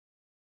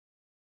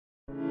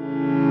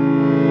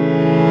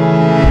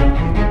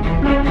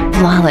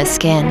flawless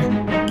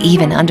skin,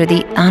 even under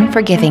the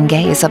unforgiving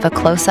gaze of a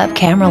close-up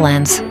camera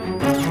lens.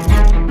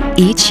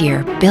 Each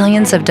year,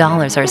 billions of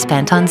dollars are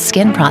spent on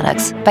skin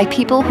products by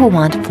people who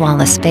want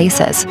flawless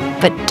faces,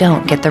 but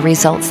don't get the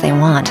results they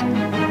want.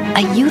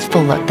 A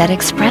youthful look that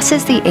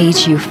expresses the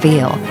age you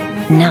feel,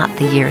 not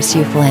the years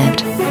you've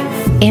lived.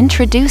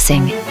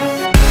 Introducing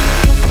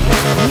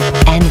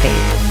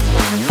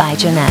NV by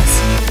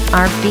Jeunesse,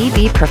 our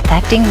BB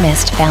Perfecting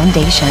Mist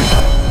Foundation.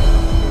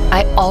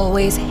 I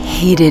always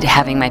hated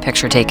having my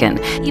picture taken.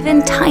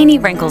 Even tiny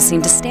wrinkles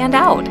seem to stand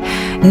out.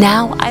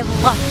 Now I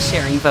love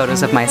sharing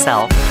photos of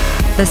myself.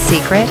 The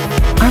secret?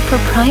 Our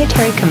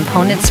proprietary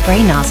component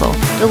spray nozzle,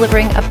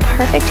 delivering a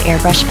perfect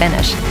airbrush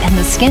finish and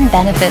the skin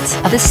benefits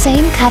of the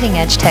same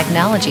cutting-edge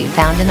technology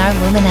found in our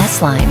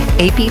Luminesse line,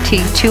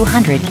 APT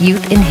 200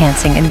 Youth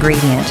Enhancing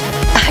Ingredient.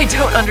 I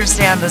don't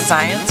understand the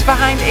science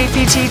behind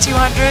APT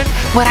 200.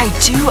 What I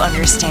do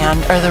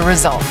understand are the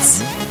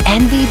results.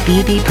 NV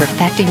BB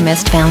Perfecting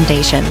Mist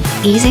Foundation.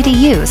 Easy to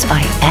use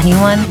by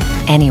anyone,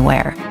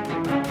 anywhere.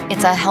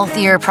 It's a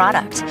healthier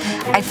product.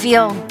 I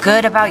feel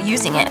good about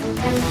using it,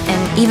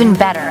 and even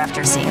better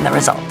after seeing the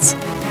results.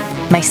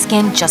 My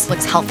skin just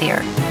looks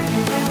healthier.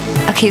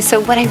 Okay,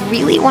 so what I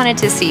really wanted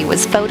to see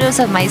was photos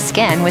of my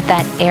skin with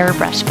that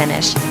airbrush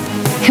finish.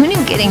 Who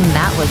knew getting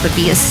that look would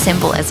be as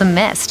simple as a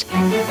mist?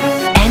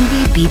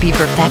 NV BB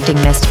Perfecting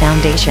Mist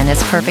Foundation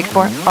is perfect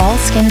for all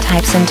skin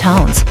types and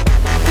tones.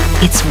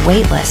 It's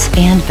weightless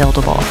and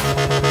buildable.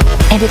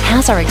 And it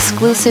has our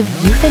exclusive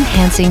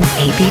youth-enhancing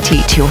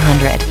APT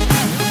 200.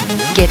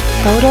 Get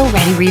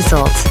photo-ready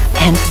results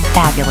and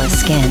fabulous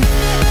skin.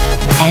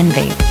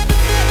 NV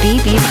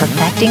BB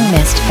Perfecting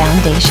Mist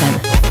Foundation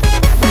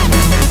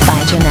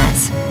by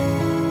Jeunesse.